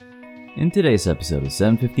in today's episode of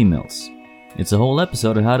 750 Mils. It's a whole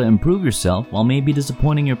episode of how to improve yourself while maybe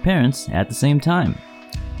disappointing your parents at the same time.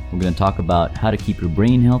 We're going to talk about how to keep your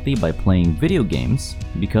brain healthy by playing video games,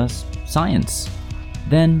 because science.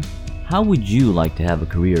 Then, how would you like to have a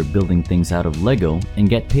career building things out of Lego and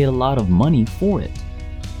get paid a lot of money for it?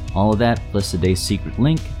 All of that plus today's secret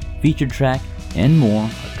link, featured track, and more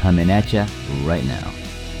are coming at ya right now.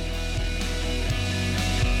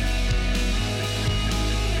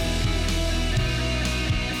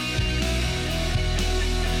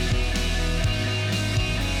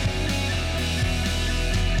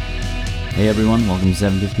 Hey everyone, welcome to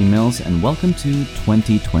 750 Mils and welcome to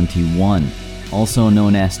 2021, also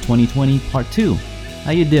known as 2020 Part 2.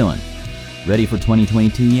 How you doing? Ready for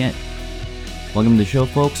 2022 yet? Welcome to the show,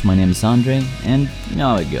 folks. My name is Andre, and you know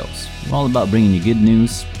how it goes. We're all about bringing you good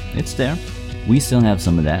news. It's there. We still have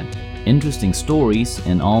some of that. Interesting stories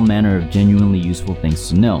and all manner of genuinely useful things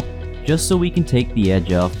to know, just so we can take the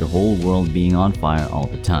edge off the whole world being on fire all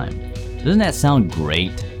the time. Doesn't that sound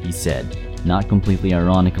great? He said. Not completely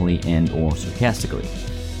ironically and or sarcastically.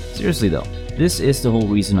 Seriously though, this is the whole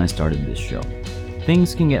reason I started this show.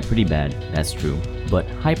 Things can get pretty bad, that's true, but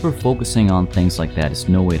hyper-focusing on things like that is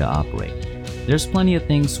no way to operate. There's plenty of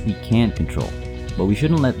things we can't control, but we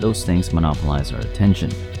shouldn't let those things monopolize our attention.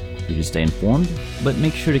 We should stay informed, but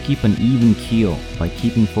make sure to keep an even keel by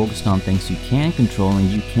keeping focused on things you can control and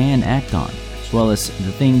you can act on, as well as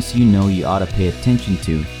the things you know you ought to pay attention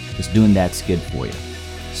to, because doing that's good for you.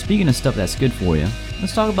 Speaking of stuff that's good for you,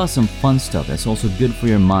 let's talk about some fun stuff that's also good for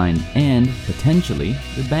your mind and, potentially,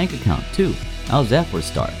 your bank account too. How's that for a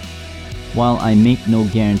start? While I make no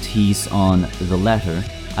guarantees on the latter,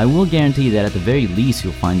 I will guarantee that at the very least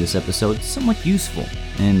you'll find this episode somewhat useful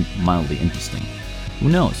and mildly interesting. Who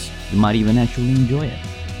knows, you might even actually enjoy it.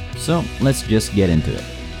 So let's just get into it.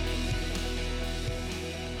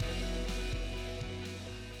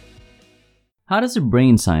 How does a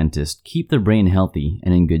brain scientist keep their brain healthy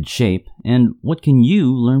and in good shape, and what can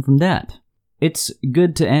you learn from that? It's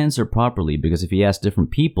good to answer properly because if you ask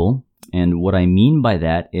different people, and what I mean by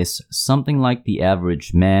that is something like the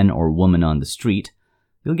average man or woman on the street,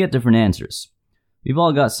 you'll get different answers. We've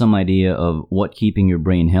all got some idea of what keeping your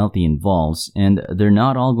brain healthy involves, and they're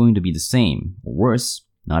not all going to be the same, or worse,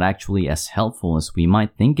 not actually as helpful as we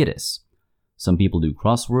might think it is. Some people do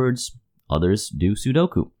crosswords, others do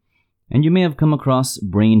Sudoku. And you may have come across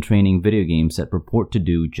brain training video games that purport to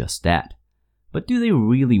do just that. But do they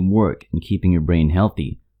really work in keeping your brain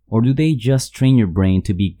healthy? Or do they just train your brain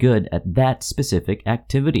to be good at that specific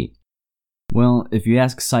activity? Well, if you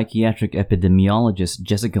ask psychiatric epidemiologist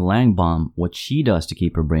Jessica Langbaum what she does to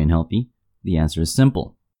keep her brain healthy, the answer is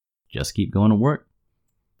simple. Just keep going to work.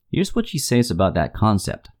 Here's what she says about that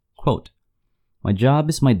concept. Quote, "My job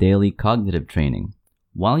is my daily cognitive training.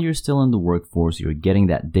 While you're still in the workforce, you're getting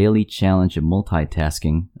that daily challenge of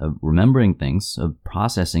multitasking, of remembering things, of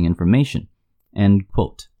processing information." End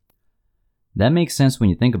quote. That makes sense when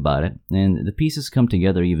you think about it, and the pieces come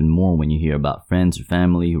together even more when you hear about friends or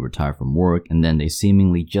family who retire from work and then they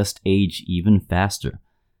seemingly just age even faster.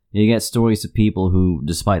 You get stories of people who,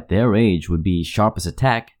 despite their age, would be sharp as a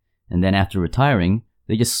tack, and then after retiring,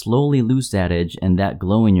 they just slowly lose that edge and that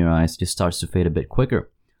glow in your eyes just starts to fade a bit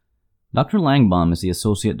quicker. Dr. Langbaum is the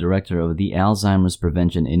Associate Director of the Alzheimer's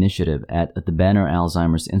Prevention Initiative at the Banner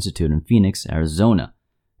Alzheimer's Institute in Phoenix, Arizona,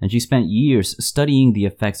 and she spent years studying the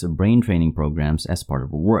effects of brain training programs as part of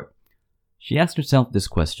her work. She asked herself this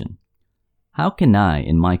question: how can I,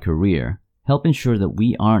 in my career, help ensure that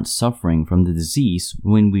we aren't suffering from the disease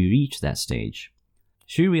when we reach that stage?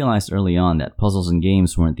 She realized early on that puzzles and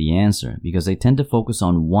games weren't the answer because they tend to focus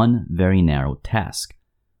on one very narrow task.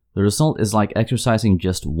 The result is like exercising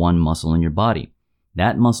just one muscle in your body.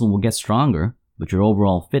 That muscle will get stronger, but your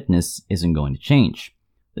overall fitness isn't going to change.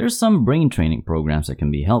 There are some brain training programs that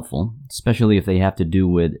can be helpful, especially if they have to do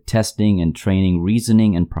with testing and training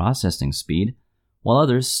reasoning and processing speed, while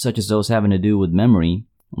others, such as those having to do with memory,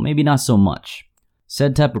 well, maybe not so much.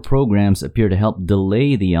 Said type of programs appear to help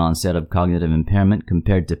delay the onset of cognitive impairment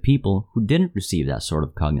compared to people who didn't receive that sort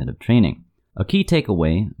of cognitive training. A key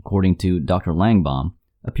takeaway, according to Dr. Langbaum,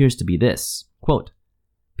 appears to be this, quote,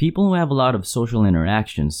 "People who have a lot of social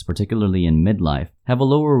interactions, particularly in midlife, have a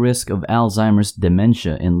lower risk of Alzheimer's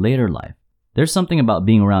dementia in later life. There's something about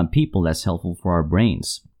being around people that's helpful for our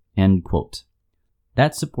brains." End quote.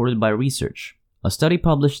 That's supported by research. A study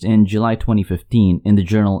published in July 2015 in the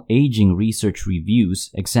journal Aging Research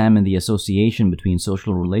Reviews examined the association between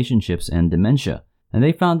social relationships and dementia, and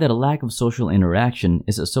they found that a lack of social interaction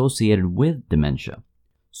is associated with dementia.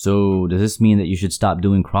 So, does this mean that you should stop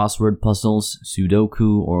doing crossword puzzles,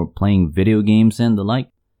 Sudoku, or playing video games and the like?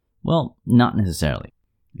 Well, not necessarily.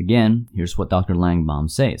 Again, here's what Dr. Langbaum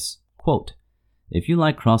says. Quote, "If you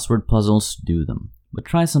like crossword puzzles, do them. But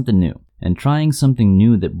try something new. And trying something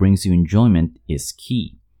new that brings you enjoyment is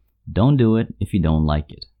key. Don't do it if you don't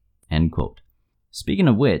like it." End quote. Speaking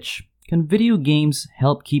of which, can video games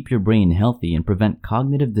help keep your brain healthy and prevent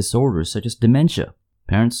cognitive disorders such as dementia?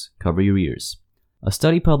 Parents, cover your ears. A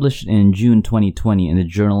study published in June 2020 in the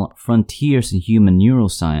journal Frontiers in Human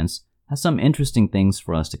Neuroscience has some interesting things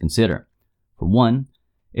for us to consider. For one,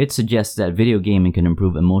 it suggests that video gaming can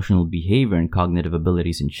improve emotional behavior and cognitive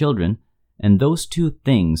abilities in children, and those two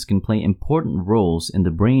things can play important roles in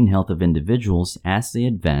the brain health of individuals as they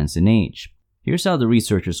advance in age. Here's how the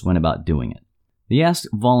researchers went about doing it. They asked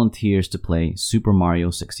volunteers to play Super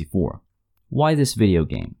Mario 64. Why this video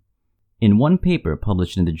game? In one paper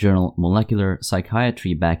published in the journal Molecular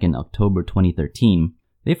Psychiatry back in October 2013,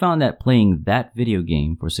 they found that playing that video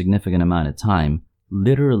game for a significant amount of time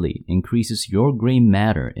literally increases your gray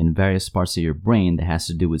matter in various parts of your brain that has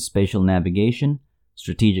to do with spatial navigation,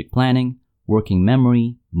 strategic planning, working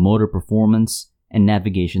memory, motor performance, and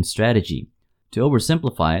navigation strategy. To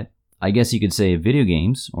oversimplify it, I guess you could say video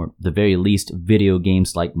games, or the very least video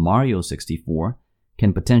games like Mario 64,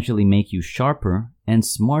 can potentially make you sharper and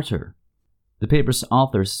smarter. The paper's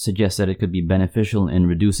authors suggest that it could be beneficial in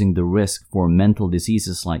reducing the risk for mental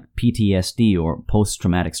diseases like PTSD or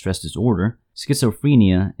post-traumatic stress disorder,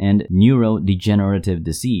 schizophrenia, and neurodegenerative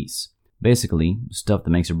disease. Basically, stuff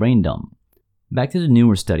that makes your brain dumb. Back to the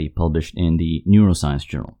newer study published in the Neuroscience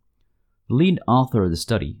Journal. The lead author of the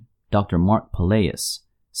study, Dr. Mark Palaeus,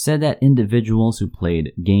 said that individuals who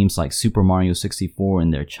played games like Super Mario 64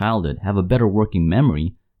 in their childhood have a better working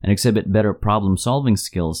memory and exhibit better problem-solving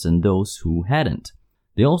skills than those who hadn't.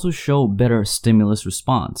 They also show better stimulus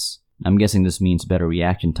response. I'm guessing this means better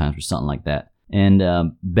reaction times or something like that,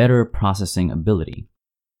 and better processing ability.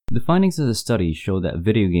 The findings of the study show that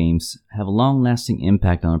video games have a long-lasting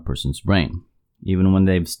impact on a person's brain. Even when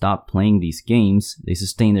they've stopped playing these games, they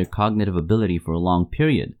sustain their cognitive ability for a long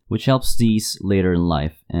period, which helps these later in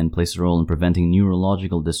life and plays a role in preventing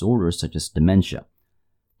neurological disorders such as dementia.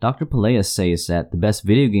 Dr. Palaeus says that the best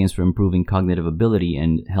video games for improving cognitive ability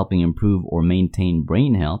and helping improve or maintain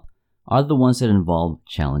brain health are the ones that involve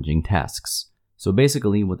challenging tasks. So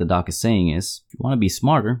basically, what the doc is saying is, if you want to be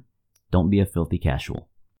smarter, don't be a filthy casual.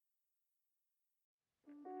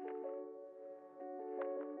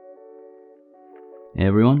 Hey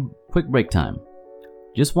everyone, quick break time.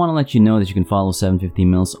 Just want to let you know that you can follow 750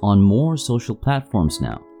 Mils on more social platforms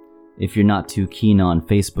now. If you're not too keen on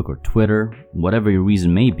Facebook or Twitter, whatever your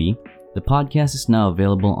reason may be, the podcast is now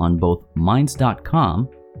available on both Minds.com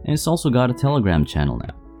and it's also got a Telegram channel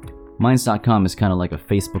now. Minds.com is kind of like a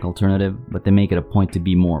Facebook alternative, but they make it a point to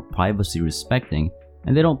be more privacy respecting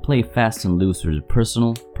and they don't play fast and loose with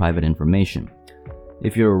personal, private information.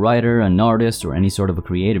 If you're a writer, an artist, or any sort of a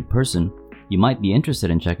creative person, you might be interested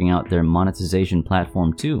in checking out their monetization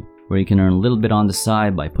platform too, where you can earn a little bit on the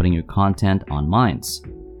side by putting your content on Minds. I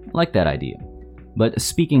like that idea. But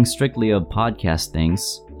speaking strictly of podcast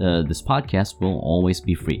things, this podcast will always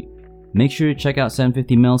be free. Make sure to check out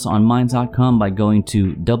 750 Mils on Minds.com by going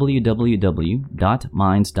to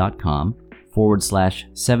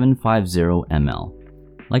www.minds.com/750ml.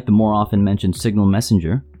 Like the more often mentioned Signal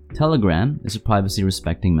Messenger, Telegram is a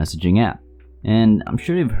privacy-respecting messaging app. And I'm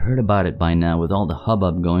sure you've heard about it by now with all the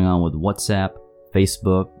hubbub going on with WhatsApp,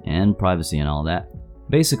 Facebook, and privacy and all that.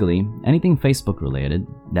 Basically, anything Facebook related,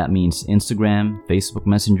 that means Instagram, Facebook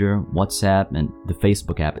Messenger, WhatsApp, and the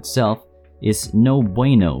Facebook app itself, is no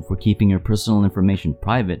bueno for keeping your personal information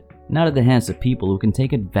private and out of the hands of people who can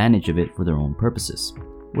take advantage of it for their own purposes.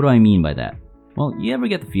 What do I mean by that? Well, you ever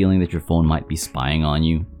get the feeling that your phone might be spying on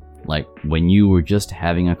you? Like when you were just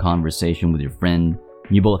having a conversation with your friend,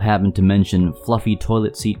 you both happen to mention fluffy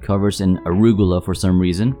toilet seat covers and arugula for some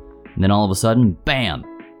reason, and then all of a sudden, bam!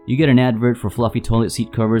 You get an advert for fluffy toilet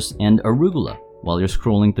seat covers and arugula while you're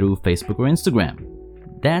scrolling through Facebook or Instagram.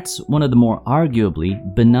 That's one of the more arguably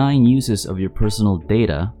benign uses of your personal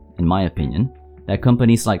data, in my opinion, that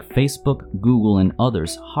companies like Facebook, Google, and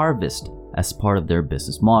others harvest as part of their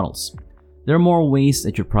business models. There are more ways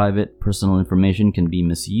that your private, personal information can be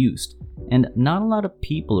misused, and not a lot of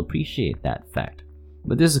people appreciate that fact.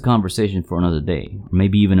 But this is a conversation for another day, or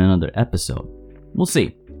maybe even another episode. We'll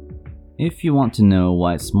see. If you want to know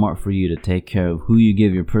why it's smart for you to take care of who you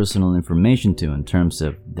give your personal information to in terms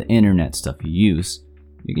of the internet stuff you use,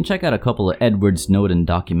 you can check out a couple of Edward Snowden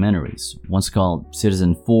documentaries, one's called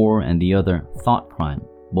Citizen 4 and the other Thought Crime,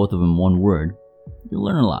 both of them one word. You'll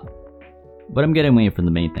learn a lot. But I'm getting away from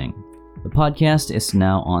the main thing. The podcast is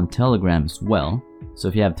now on Telegram as well, so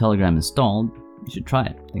if you have Telegram installed, You should try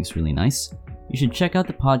it. I think it's really nice. You should check out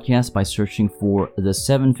the podcast by searching for the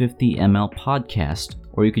 750ml podcast,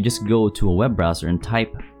 or you could just go to a web browser and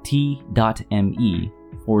type t.me/the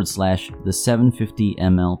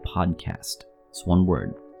 750ml podcast. It's one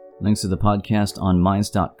word. Links to the podcast on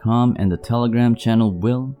minds.com, and the Telegram channel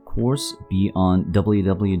will, of course, be on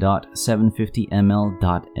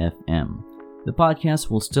www.750ml.fm. The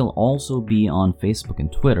podcast will still also be on Facebook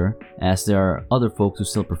and Twitter, as there are other folks who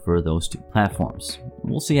still prefer those two platforms.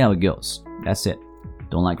 We'll see how it goes. That's it.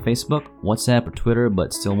 Don't like Facebook, WhatsApp, or Twitter,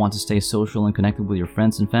 but still want to stay social and connected with your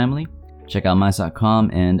friends and family? Check out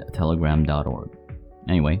minds.com and telegram.org.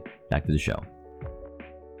 Anyway, back to the show.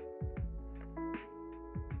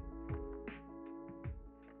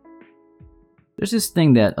 There's this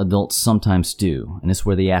thing that adults sometimes do, and it's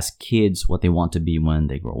where they ask kids what they want to be when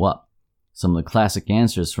they grow up. Some of the classic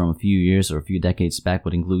answers from a few years or a few decades back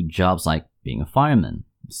would include jobs like being a fireman,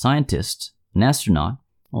 a scientist, an astronaut,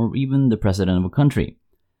 or even the president of a country.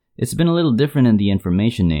 It's been a little different in the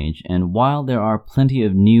information age, and while there are plenty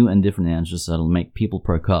of new and different answers that'll make people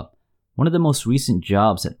perk up, one of the most recent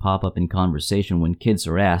jobs that pop up in conversation when kids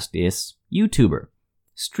are asked is YouTuber,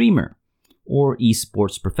 streamer, or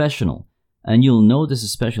esports professional, and you'll know this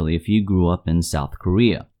especially if you grew up in South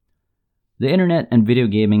Korea. The internet and video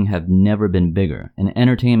gaming have never been bigger, and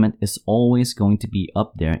entertainment is always going to be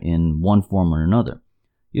up there in one form or another.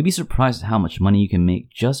 You'll be surprised at how much money you can make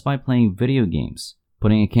just by playing video games,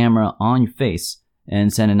 putting a camera on your face,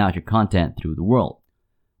 and sending out your content through the world.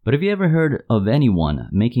 But have you ever heard of anyone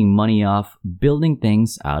making money off building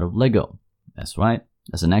things out of Lego? That's right,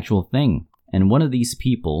 that's an actual thing. And one of these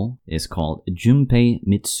people is called Junpei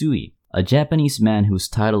Mitsui, a Japanese man whose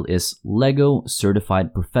title is Lego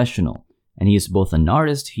Certified Professional. And he is both an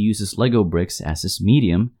artist who uses Lego bricks as his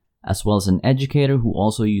medium, as well as an educator who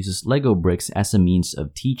also uses Lego bricks as a means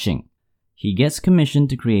of teaching. He gets commissioned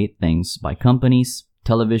to create things by companies,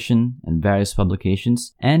 television, and various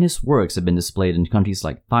publications, and his works have been displayed in countries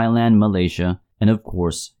like Thailand, Malaysia, and of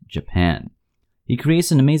course, Japan. He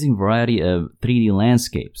creates an amazing variety of 3D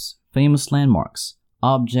landscapes, famous landmarks,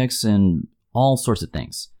 objects, and all sorts of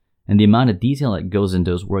things. And the amount of detail that goes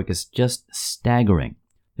into his work is just staggering.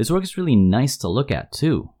 His work is really nice to look at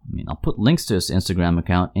too. I'll put links to his Instagram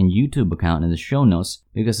account and YouTube account in the show notes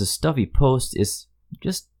because the stuff he posts is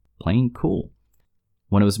just plain cool.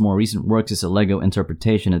 One of his more recent works is a Lego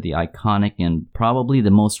interpretation of the iconic and probably the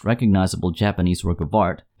most recognizable Japanese work of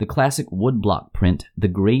art, the classic woodblock print The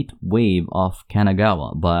Great Wave off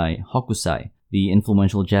Kanagawa by Hokusai, the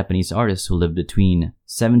influential Japanese artist who lived between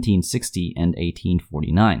 1760 and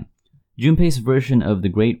 1849. Junpei's version of The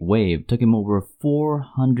Great Wave took him over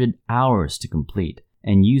 400 hours to complete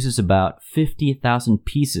and uses about 50,000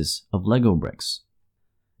 pieces of Lego bricks.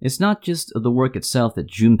 It's not just the work itself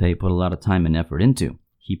that Junpei put a lot of time and effort into.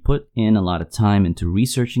 He put in a lot of time into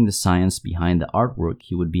researching the science behind the artwork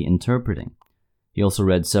he would be interpreting. He also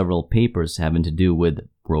read several papers having to do with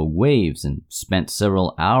rogue waves and spent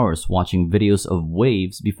several hours watching videos of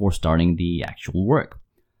waves before starting the actual work.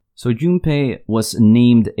 So Junpei was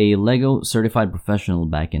named a Lego Certified Professional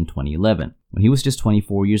back in 2011, when he was just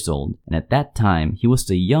 24 years old, and at that time, he was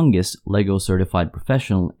the youngest Lego Certified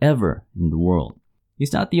Professional ever in the world.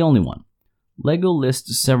 He's not the only one. Lego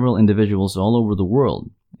lists several individuals all over the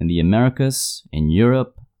world, in the Americas, in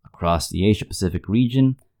Europe, across the Asia-Pacific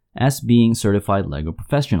region, as being certified Lego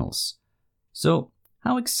professionals. So,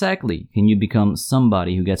 how exactly can you become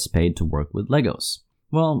somebody who gets paid to work with Legos?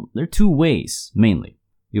 Well, there are two ways, mainly.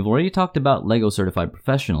 We've already talked about Lego Certified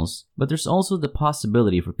Professionals, but there's also the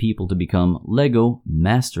possibility for people to become Lego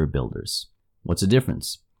Master Builders. What's the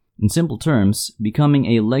difference? In simple terms, becoming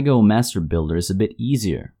a Lego Master Builder is a bit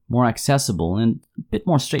easier, more accessible, and a bit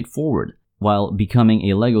more straightforward, while becoming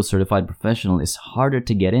a Lego Certified Professional is harder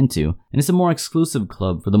to get into, and it's a more exclusive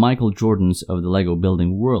club for the Michael Jordans of the Lego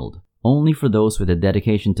building world. Only for those with a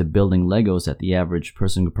dedication to building Legos that the average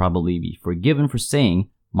person could probably be forgiven for saying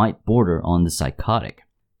might border on the psychotic.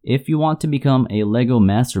 If you want to become a Lego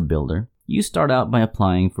Master Builder, you start out by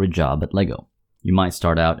applying for a job at Lego. You might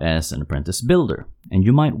start out as an apprentice builder, and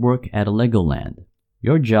you might work at a Legoland.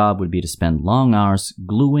 Your job would be to spend long hours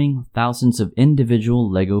gluing thousands of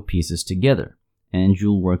individual Lego pieces together, and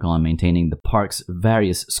you'll work on maintaining the park's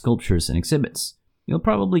various sculptures and exhibits. You'll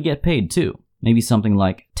probably get paid too, maybe something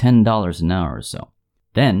like $10 an hour or so.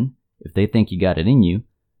 Then, if they think you got it in you,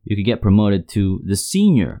 you could get promoted to the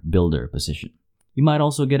senior builder position. You might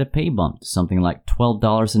also get a pay bump to something like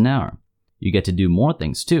 $12 an hour. You get to do more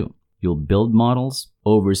things too. You'll build models,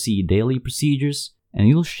 oversee daily procedures, and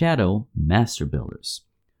you'll shadow master builders.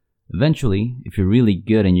 Eventually, if you're really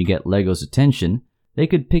good and you get Lego's attention, they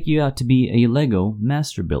could pick you out to be a LEGO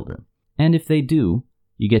master builder. And if they do,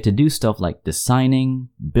 you get to do stuff like designing,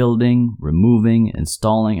 building, removing,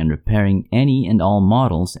 installing, and repairing any and all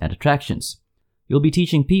models at attractions. You'll be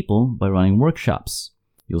teaching people by running workshops.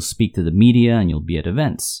 You'll speak to the media and you'll be at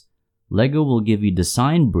events. LEGO will give you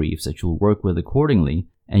design briefs that you'll work with accordingly,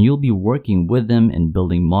 and you'll be working with them in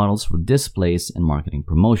building models for displays and marketing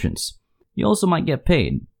promotions. You also might get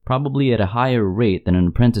paid, probably at a higher rate than an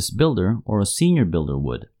apprentice builder or a senior builder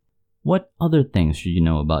would. What other things should you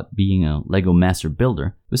know about being a LEGO master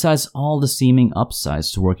builder besides all the seeming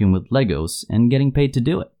upsides to working with LEGOs and getting paid to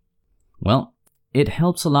do it? Well, it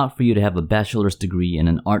helps a lot for you to have a bachelor's degree in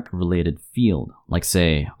an art-related field, like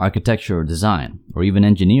say architecture or design, or even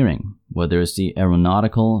engineering, whether it's the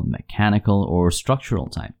aeronautical, mechanical, or structural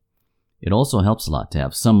type. It also helps a lot to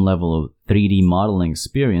have some level of 3D modeling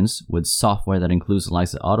experience with software that includes the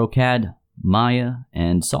likes of AutoCAD, Maya,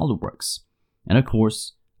 and SolidWorks. And of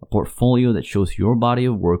course, a portfolio that shows your body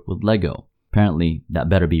of work with LEGO. Apparently, that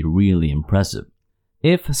better be really impressive.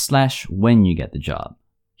 If/when you get the job,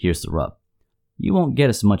 here's the rub. You won't get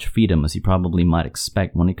as much freedom as you probably might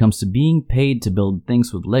expect when it comes to being paid to build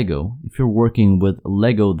things with LEGO if you're working with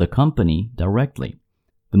LEGO the company directly.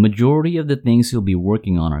 The majority of the things you'll be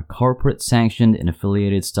working on are corporate sanctioned and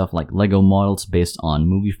affiliated stuff like LEGO models based on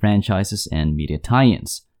movie franchises and media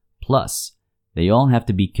tie-ins. Plus, they all have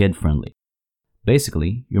to be kid-friendly.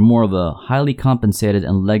 Basically, you're more of a highly compensated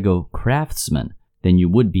and LEGO craftsman than you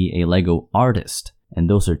would be a LEGO artist, and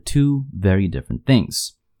those are two very different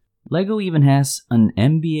things. LEGO even has an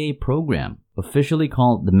MBA program, officially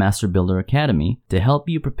called the Master Builder Academy, to help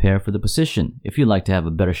you prepare for the position if you'd like to have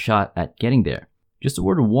a better shot at getting there. Just a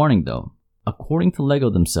word of warning though, according to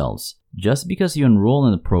LEGO themselves, just because you enroll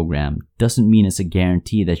in the program doesn't mean it's a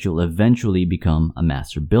guarantee that you'll eventually become a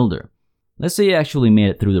master builder. Let's say you actually made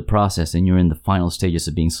it through the process and you're in the final stages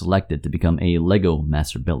of being selected to become a LEGO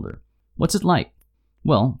master builder. What's it like?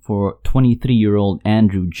 Well, for 23-year-old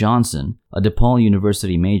Andrew Johnson, a DePaul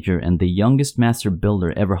University major and the youngest master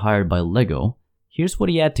builder ever hired by LEGO, here's what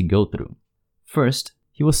he had to go through. First,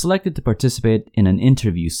 he was selected to participate in an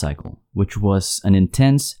interview cycle, which was an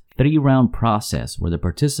intense 3-round process where the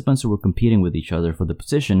participants who were competing with each other for the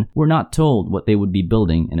position were not told what they would be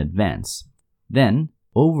building in advance. Then,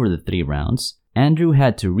 over the 3 rounds, Andrew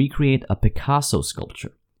had to recreate a Picasso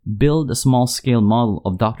sculpture, build a small-scale model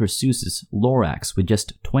of Dr. Seuss's Lorax with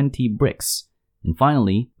just 20 bricks, and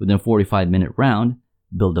finally, within a 45-minute round,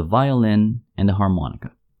 build a violin and a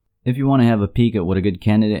harmonica. If you want to have a peek at what a good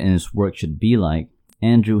candidate and his work should be like,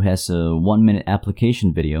 Andrew has a 1-minute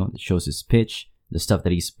application video that shows his pitch, the stuff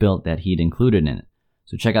that he's built that he'd included in it.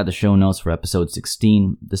 So check out the show notes for episode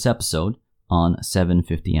 16, this episode, on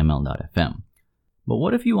 750ml.fm. But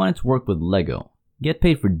what if you wanted to work with LEGO, get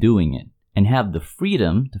paid for doing it, and have the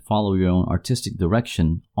freedom to follow your own artistic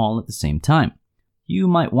direction all at the same time? You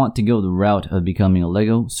might want to go the route of becoming a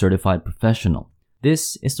LEGO certified professional.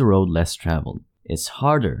 This is the road less traveled. It's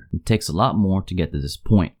harder and takes a lot more to get to this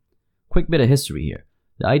point. Quick bit of history here.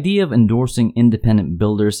 The idea of endorsing independent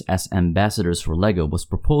builders as ambassadors for LEGO was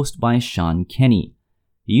proposed by Sean Kenny.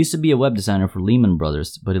 He used to be a web designer for Lehman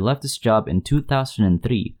Brothers, but he left his job in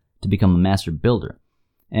 2003 to become a master builder.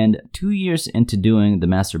 And 2 years into doing the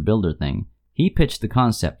master builder thing, he pitched the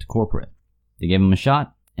concept to corporate. They gave him a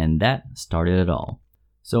shot, and that started it all.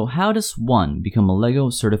 So how does one become a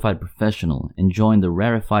LEGO certified professional and join the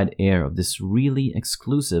rarefied air of this really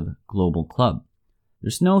exclusive global club?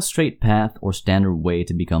 There's no straight path or standard way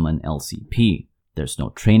to become an LCP. There's no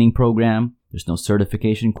training program, there's no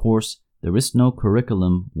certification course, there is no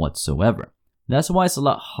curriculum whatsoever. That's why it's a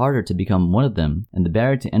lot harder to become one of them, and the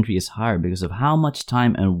barrier to entry is higher because of how much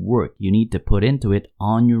time and work you need to put into it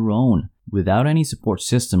on your own, without any support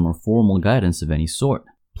system or formal guidance of any sort.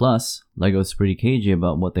 Plus, LEGO is pretty cagey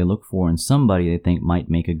about what they look for in somebody they think might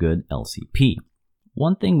make a good LCP.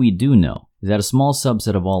 One thing we do know is that a small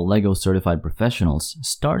subset of all LEGO certified professionals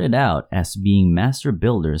started out as being master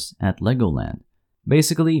builders at Legoland.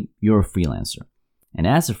 Basically, you're a freelancer. And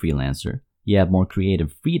as a freelancer, you have more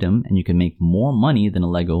creative freedom and you can make more money than a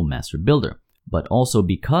LEGO master builder. But also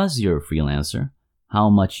because you're a freelancer, how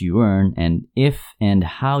much you earn and if and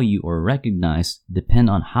how you are recognized depend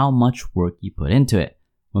on how much work you put into it.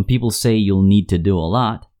 When people say you'll need to do a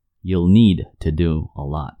lot, you'll need to do a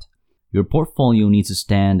lot. Your portfolio needs to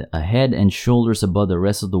stand a head and shoulders above the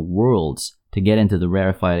rest of the world's to get into the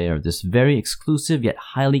rarefied air of this very exclusive yet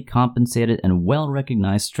highly compensated and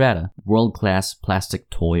well-recognized strata of world-class plastic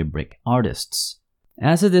toy brick artists.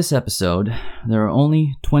 As of this episode, there are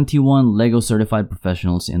only 21 LEGO certified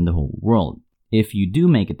professionals in the whole world. If you do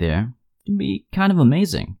make it there, it'd be kind of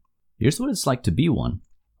amazing. Here's what it's like to be one.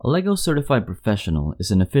 A LEGO certified professional is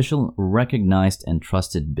an official, recognized, and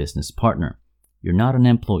trusted business partner. You're not an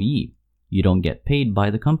employee. You don't get paid by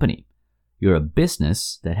the company. You're a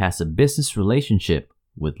business that has a business relationship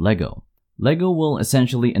with LEGO. LEGO will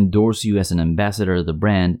essentially endorse you as an ambassador of the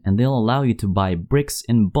brand, and they'll allow you to buy bricks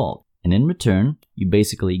in bulk. And in return, you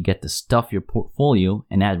basically get to stuff your portfolio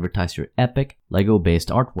and advertise your epic LEGO-based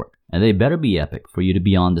artwork. And they better be epic for you to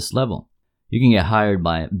be on this level. You can get hired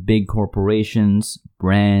by big corporations,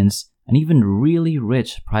 brands, and even really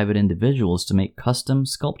rich private individuals to make custom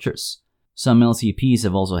sculptures. Some LCPs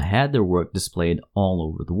have also had their work displayed all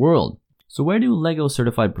over the world. So where do LEGO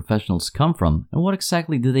certified professionals come from, and what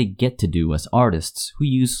exactly do they get to do as artists who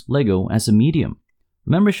use LEGO as a medium?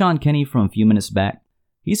 Remember Sean Kenny from a few minutes back?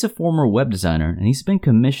 He's a former web designer, and he's been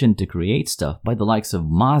commissioned to create stuff by the likes of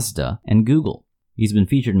Mazda and Google. He's been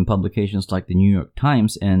featured in publications like the New York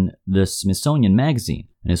Times and the Smithsonian Magazine,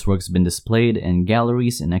 and his work's been displayed in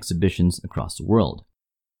galleries and exhibitions across the world.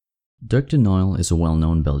 Dirk de Noil is a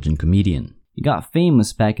well-known Belgian comedian. He got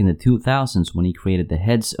famous back in the 2000s when he created the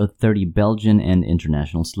heads of 30 Belgian and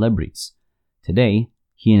international celebrities. Today,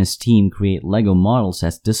 he and his team create LEGO models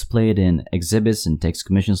as displayed in exhibits and takes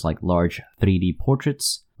commissions like large 3D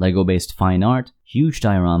portraits, LEGO-based fine art, huge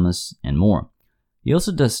dioramas, and more. He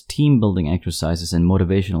also does team-building exercises and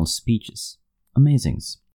motivational speeches.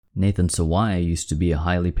 Amazings. Nathan Sawaya used to be a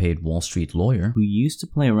highly paid Wall Street lawyer who used to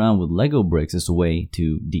play around with LEGO bricks as a way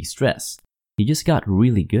to de-stress. He just got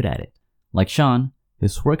really good at it. Like Sean,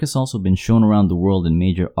 his work has also been shown around the world in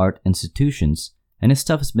major art institutions, and his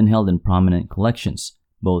stuff has been held in prominent collections,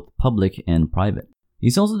 both public and private.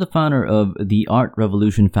 He's also the founder of the Art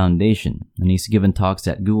Revolution Foundation, and he's given talks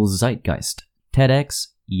at Google's Zeitgeist, TEDx,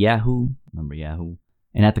 Yahoo, remember Yahoo,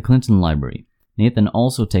 and at the Clinton Library. Nathan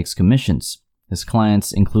also takes commissions. His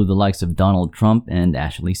clients include the likes of Donald Trump and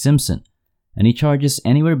Ashley Simpson, and he charges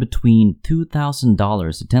anywhere between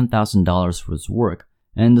 $2,000 to $10,000 for his work,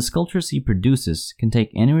 and the sculptures he produces can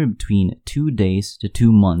take anywhere between 2 days to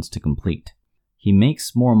 2 months to complete. He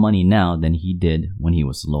makes more money now than he did when he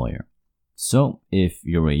was a lawyer. So, if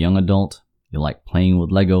you're a young adult, you like playing with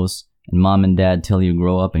Legos, and mom and dad tell you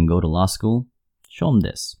grow up and go to law school, show them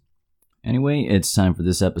this. Anyway, it's time for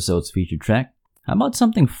this episode's featured track. How about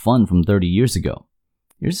something fun from 30 years ago?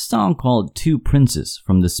 Here's a song called Two Princes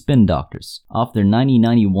from the Spin Doctors, off their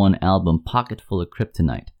 1991 album Pocket Full of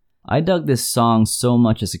Kryptonite. I dug this song so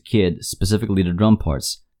much as a kid, specifically the drum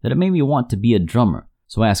parts, that it made me want to be a drummer,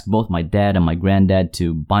 so I asked both my dad and my granddad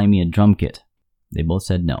to buy me a drum kit. They both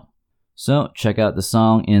said no. So check out the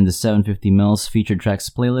song in the 750mls featured tracks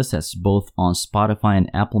playlist that's both on Spotify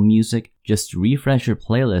and Apple Music. Just refresh your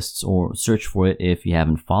playlists or search for it if you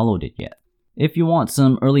haven't followed it yet. If you want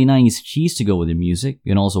some early 90s cheese to go with your music,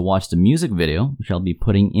 you can also watch the music video, which I'll be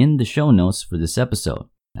putting in the show notes for this episode.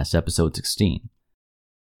 That's episode 16.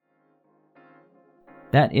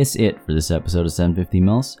 That is it for this episode of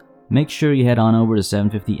 750mls. Make sure you head on over to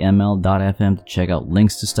 750ml.fm to check out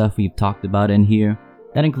links to stuff we've talked about in here.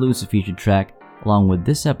 That includes a featured track, along with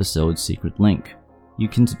this episode's secret link. You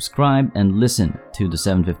can subscribe and listen to the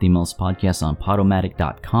 750mls podcast on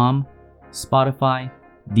Podomatic.com, Spotify,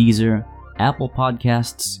 Deezer, Apple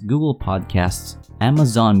Podcasts, Google Podcasts,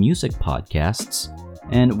 Amazon Music Podcasts,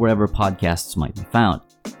 and wherever podcasts might be found.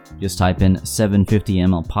 Just type in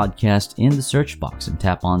 750ml podcast in the search box and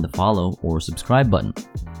tap on the follow or subscribe button.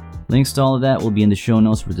 Links to all of that will be in the show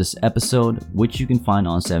notes for this episode, which you can find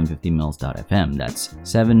on 750mls.fm. That's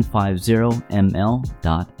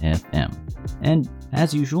 750ml.fm. And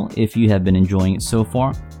as usual, if you have been enjoying it so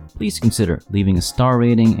far, please consider leaving a star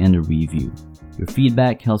rating and a review. Your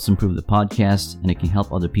feedback helps improve the podcast, and it can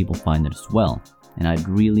help other people find it as well, and I'd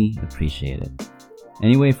really appreciate it.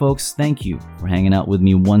 Anyway, folks, thank you for hanging out with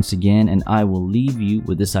me once again, and I will leave you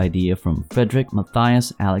with this idea from Frederick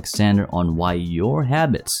Matthias Alexander on why your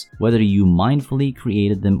habits, whether you mindfully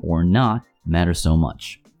created them or not, matter so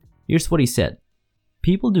much. Here's what he said.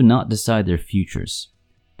 People do not decide their futures.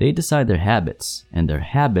 They decide their habits, and their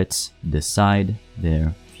habits decide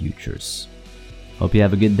their futures. Hope you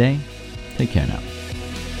have a good day. Take care now.